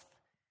wealth,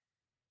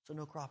 so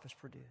no crop is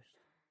produced.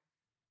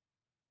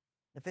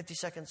 The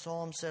 52nd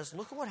Psalm says,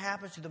 "Look at what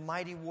happens to the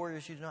mighty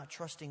warriors who do not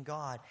trust in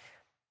God.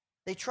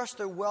 They trust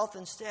their wealth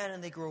instead,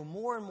 and they grow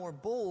more and more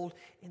bold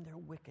in their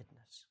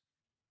wickedness."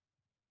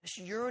 This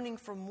yearning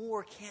for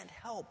more can't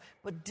help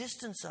but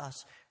distance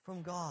us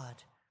from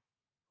God,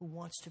 who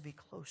wants to be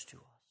close to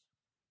us.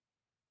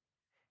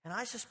 And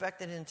I suspect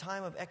that in a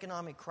time of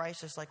economic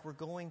crisis like we're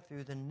going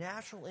through, the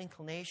natural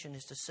inclination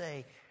is to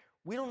say,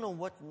 we don't know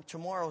what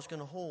tomorrow is going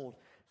to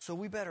hold, So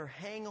we better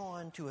hang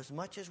on to as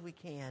much as we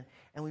can,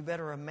 and we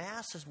better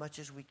amass as much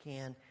as we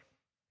can,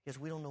 because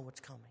we don't know what's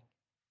coming.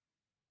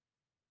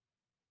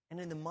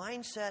 And in the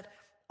mindset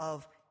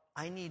of,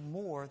 I need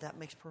more, that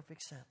makes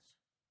perfect sense.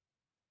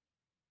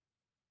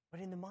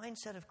 But in the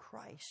mindset of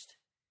Christ,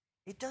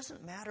 it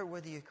doesn't matter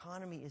whether the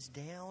economy is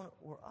down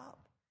or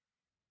up.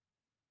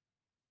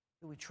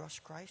 Do we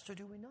trust Christ or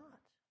do we not?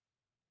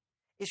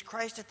 Is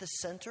Christ at the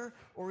center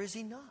or is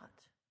he not?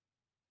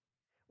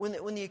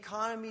 When the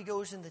economy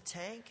goes in the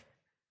tank,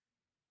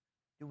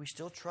 do we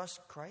still trust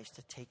Christ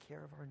to take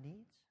care of our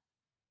needs?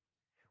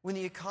 When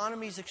the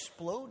economy is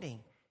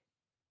exploding,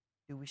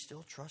 do we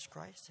still trust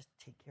Christ to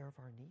take care of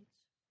our needs?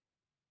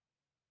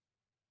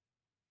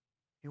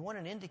 If you want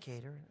an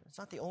indicator, it's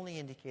not the only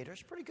indicator,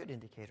 it's a pretty good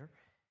indicator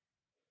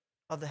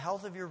of the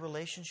health of your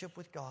relationship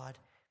with God.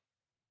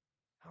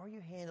 How are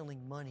you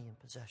handling money and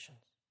possessions?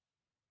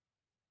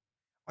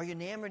 Are you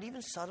enamored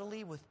even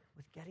subtly with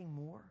getting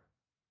more?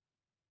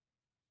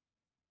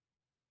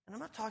 And I'm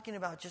not talking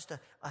about just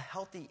a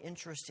healthy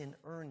interest in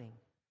earning,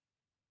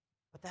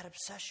 but that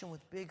obsession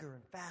with bigger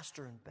and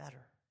faster and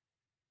better.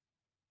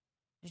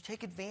 You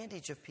take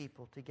advantage of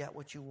people to get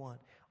what you want.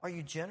 Are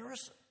you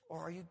generous or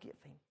are you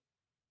giving?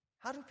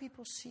 How do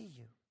people see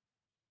you?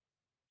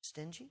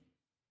 Stingy?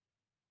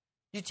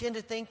 You tend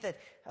to think that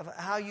of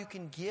how you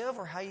can give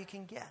or how you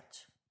can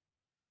get.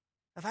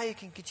 Of how you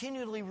can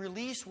continually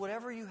release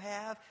whatever you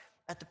have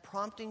at the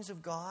promptings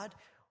of God,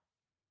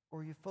 or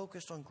are you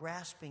focused on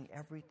grasping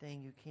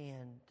everything you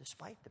can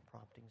despite the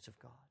promptings of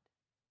God?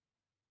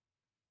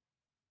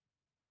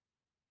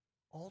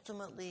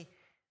 Ultimately,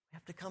 we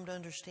have to come to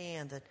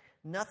understand that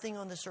nothing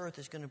on this earth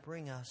is going to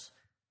bring us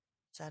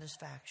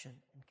satisfaction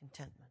and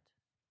contentment.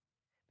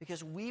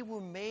 Because we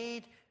were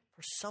made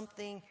for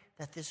something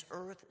that this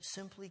earth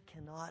simply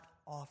cannot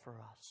offer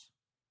us.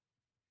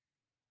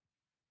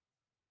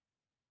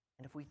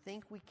 And if we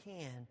think we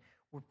can,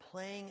 we're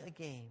playing a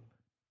game,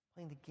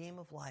 playing the game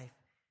of life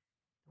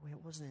the way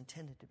it wasn't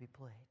intended to be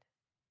played.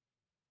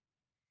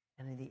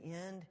 And in the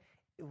end,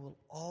 it will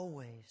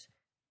always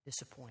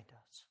disappoint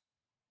us.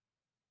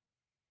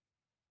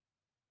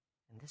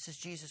 And this is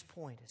Jesus'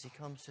 point as he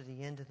comes to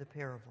the end of the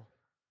parable.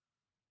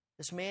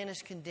 This man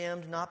is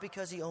condemned not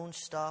because he owns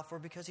stuff or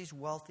because he's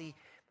wealthy,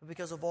 but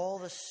because all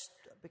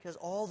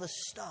the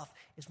stuff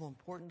is more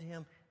important to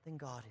him than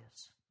God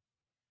is.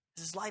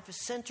 His life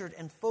is centered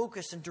and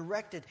focused and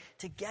directed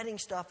to getting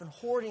stuff and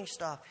hoarding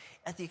stuff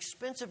at the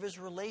expense of his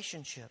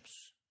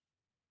relationships,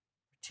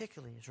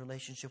 particularly his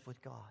relationship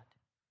with God.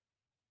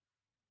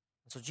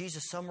 And so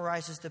Jesus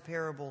summarizes the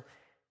parable.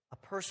 A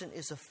person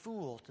is a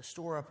fool to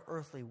store up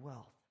earthly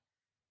wealth,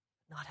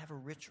 not have a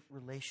rich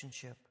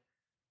relationship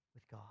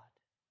with God.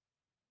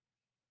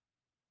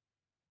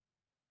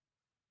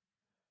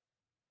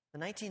 The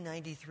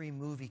 1993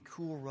 movie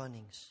Cool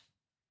Runnings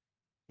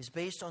is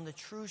based on the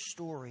true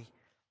story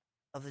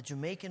of the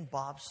Jamaican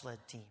bobsled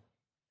team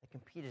that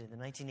competed in the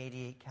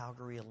 1988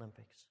 Calgary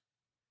Olympics.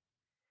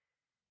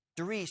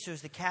 Derice,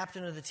 who's the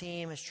captain of the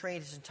team, has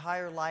trained his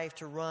entire life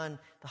to run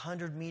the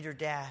 100-meter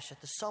dash at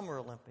the Summer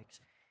Olympics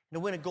and to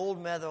win a gold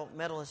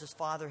medal as his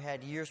father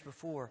had years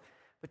before.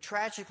 But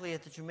tragically,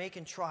 at the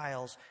Jamaican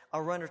trials,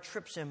 a runner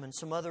trips him and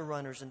some other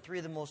runners, and three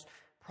of the most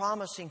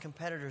promising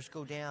competitors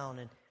go down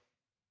and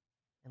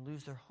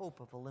lose their hope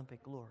of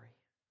Olympic glory.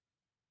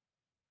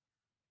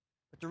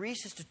 But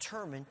Derice is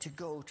determined to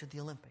go to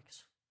the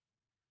Olympics.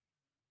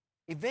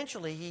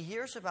 Eventually, he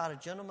hears about a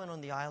gentleman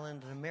on the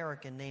island, an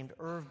American named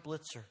Irv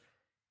Blitzer.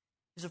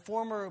 He's a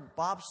former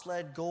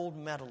bobsled gold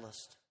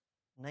medalist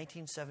in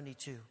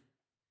 1972.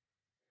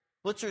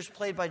 Blitzer is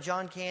played by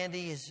John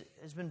Candy,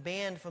 has been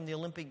banned from the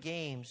Olympic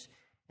Games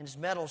and his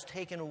medals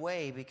taken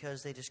away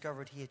because they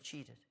discovered he had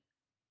cheated.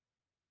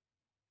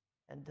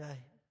 And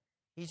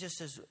he just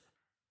is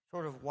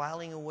sort of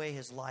whiling away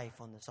his life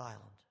on this island.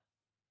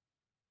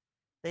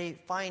 They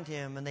find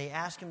him and they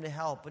ask him to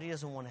help, but he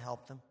doesn't want to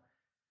help them.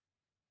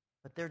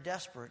 But they're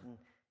desperate, and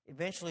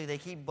eventually they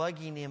keep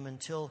bugging him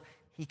until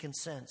he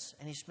consents.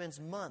 And he spends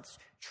months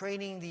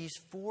training these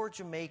 4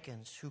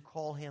 Jamaicans who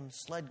call him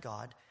Sled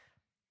God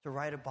to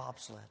ride a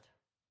bobsled.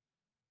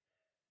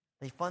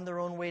 They fund their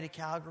own way to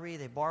Calgary,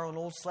 they borrow an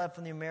old sled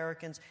from the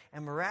Americans,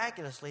 and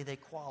miraculously they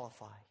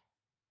qualify.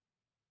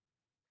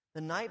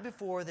 The night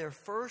before their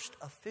first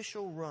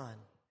official run,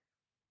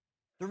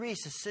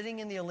 Derice is sitting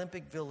in the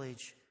Olympic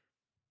Village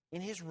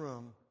in his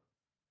room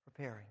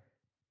preparing.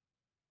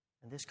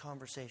 And this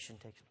conversation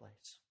takes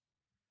place.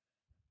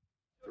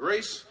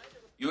 Derice,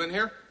 you in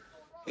here?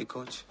 Hey,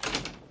 Coach.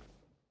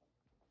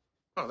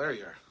 Oh, there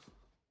you are.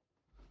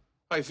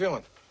 How you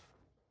feeling?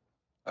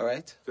 All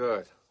right?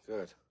 Good,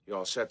 good. You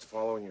all set to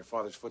follow in your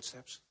father's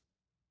footsteps?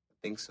 I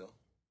think so.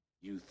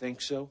 You think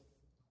so?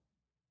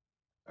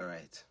 All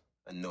right.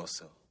 I know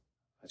so.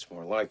 That's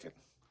more like it.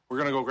 We're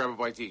gonna go grab a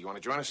bite to eat. You want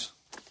to join us?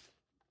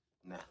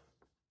 Nah.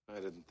 I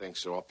didn't think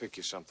so. I'll pick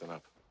you something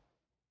up.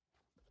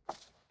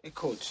 Hey,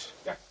 Coach.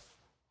 Yeah.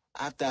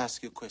 I have to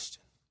ask you a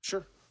question.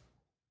 Sure.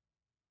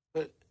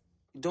 But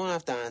you don't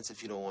have to answer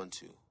if you don't want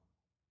to.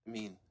 I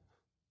mean,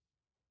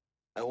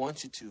 I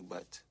want you to,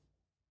 but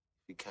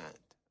you can't.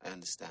 I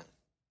understand.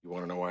 You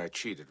want to know why I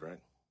cheated, right?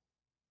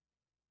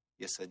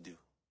 Yes, I do.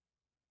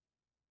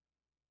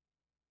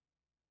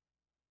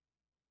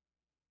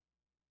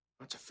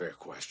 That's a fair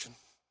question.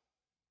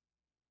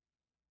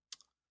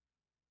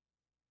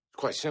 It's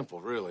quite simple,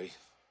 really.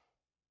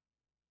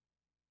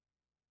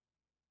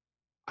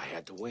 I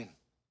had to win.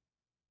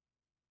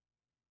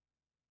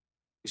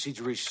 You see,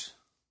 Therese,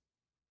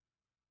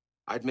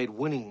 I'd made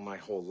winning my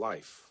whole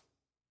life.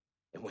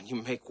 And when you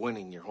make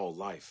winning your whole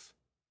life,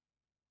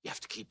 you have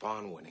to keep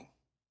on winning,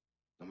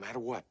 no matter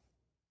what.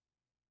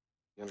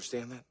 You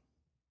understand that?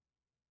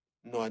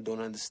 No, I don't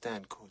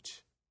understand,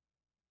 Coach.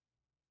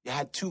 You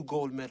had 2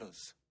 gold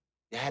medals.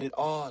 You had it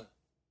all.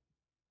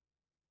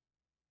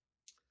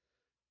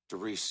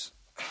 Therese,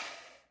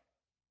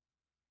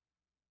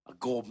 a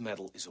gold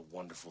medal is a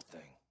wonderful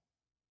thing.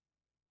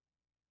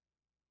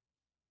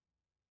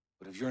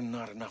 But if you're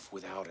not enough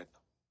without it,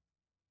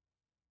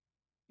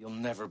 you'll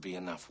never be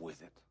enough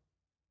with it.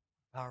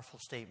 Powerful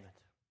statement.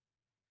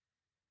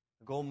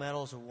 The gold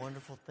medal is a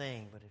wonderful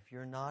thing, but if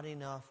you're not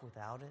enough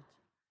without it,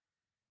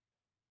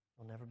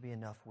 you'll never be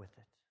enough with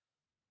it.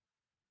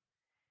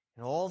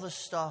 And all the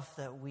stuff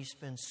that we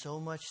spend so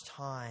much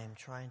time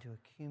trying to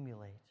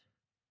accumulate,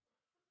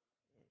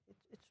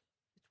 it's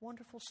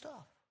wonderful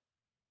stuff.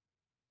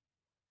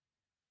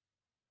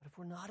 But if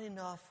we're not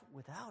enough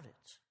without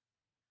it,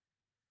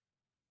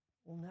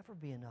 we'll never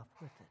be enough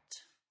with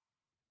it.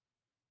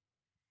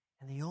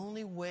 And the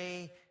only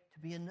way to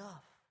be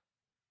enough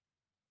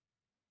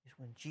is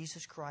when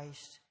Jesus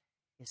Christ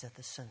is at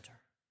the center.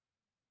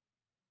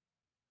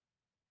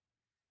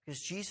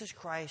 Because Jesus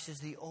Christ is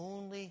the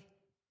only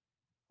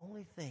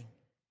thing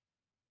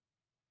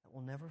that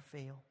will never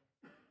fail,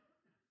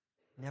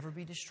 never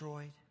be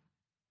destroyed,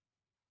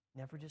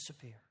 never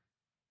disappear.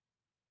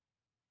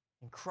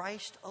 And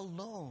Christ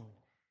alone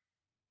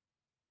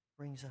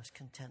brings us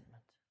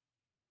contentment.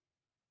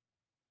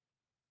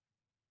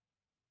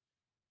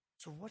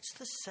 So what's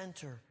the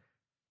center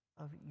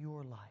of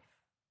your life?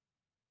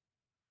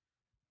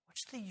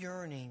 What's the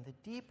yearning, the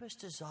deepest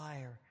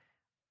desire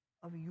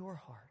of your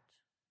heart?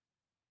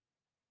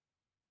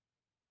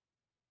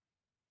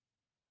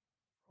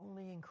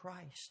 Only in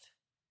Christ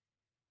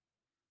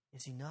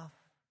is enough.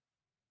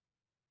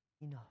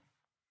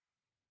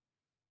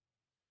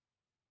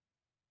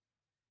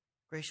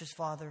 Gracious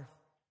Father,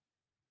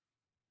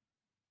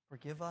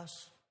 forgive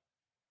us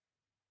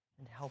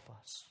and help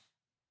us.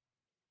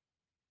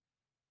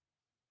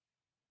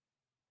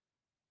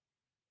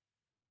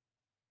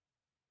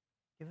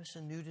 Give us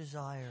a new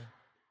desire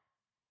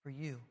for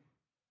you.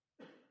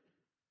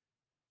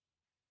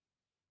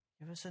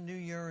 Give us a new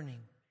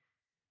yearning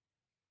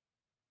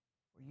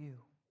for you.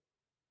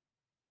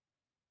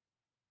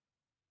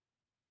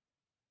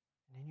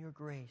 And in your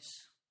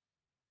grace,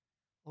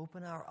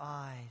 open our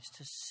eyes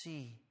to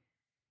see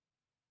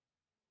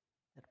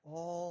that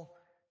all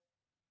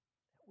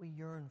that we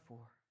yearn for,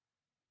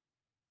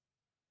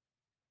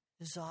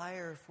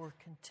 desire for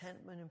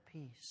contentment and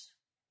peace,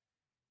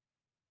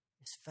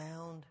 is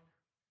found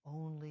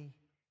only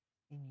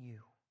in you.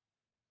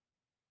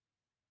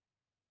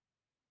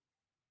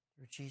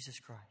 Through Jesus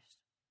Christ.